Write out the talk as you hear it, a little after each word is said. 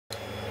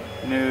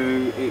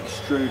new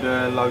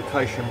extruder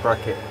location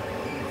bracket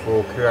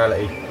for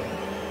creality.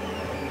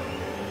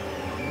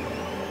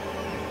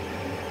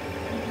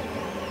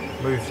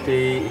 Moves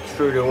the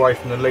extruder away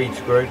from the lead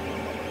screw,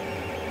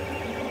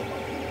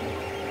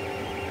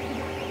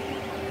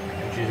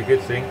 which is a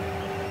good thing.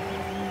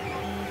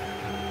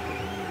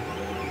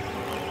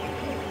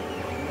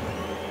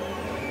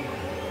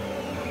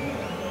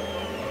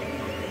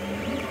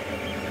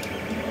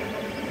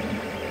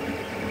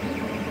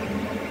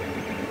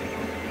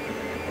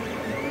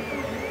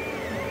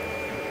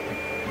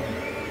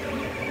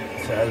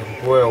 So as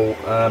well,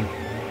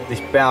 this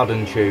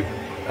Bowden tube,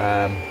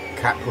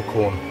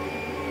 Capricorn,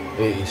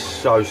 it is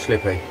so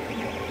slippy.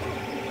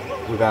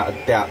 Without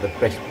a doubt the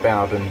best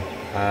Bowden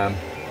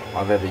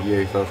I've ever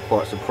used. I was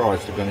quite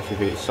surprised, to be honest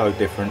with you, it's so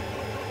different.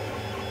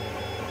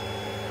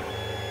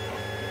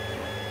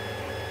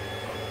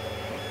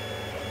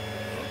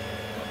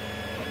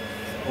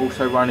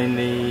 Also running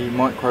the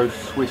Micro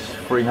Swiss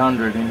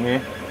 300 in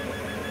here,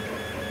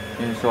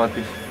 inside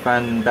this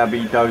fan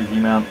dabby dozy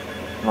mount,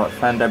 like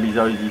fan dabby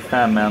dozy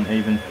fan mount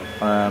even,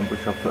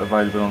 which I've put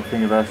available on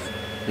Thingiverse.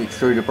 The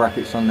extruder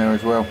brackets on there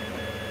as well,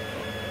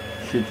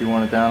 should you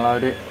want to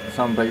download it.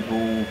 Some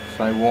people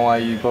say, why are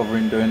you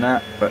bothering doing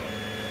that? But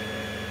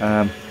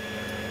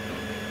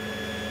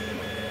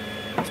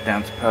it's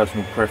down to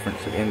personal preference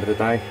at the end of the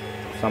day.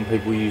 Some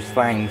people use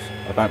fangs.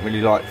 I don't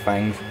really like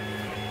fangs.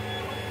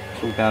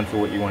 It's all down to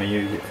what you want to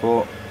use it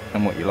for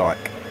and what you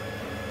like.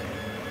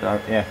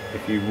 So yeah,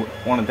 if you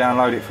want to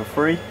download it for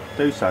free,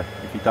 do so.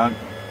 If you don't,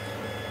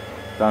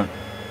 don't.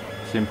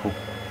 Simple.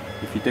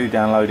 If you do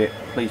download it,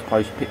 please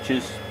post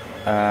pictures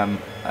and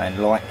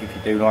like if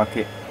you do like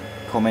it,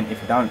 comment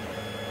if you don't.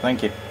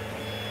 Thank you.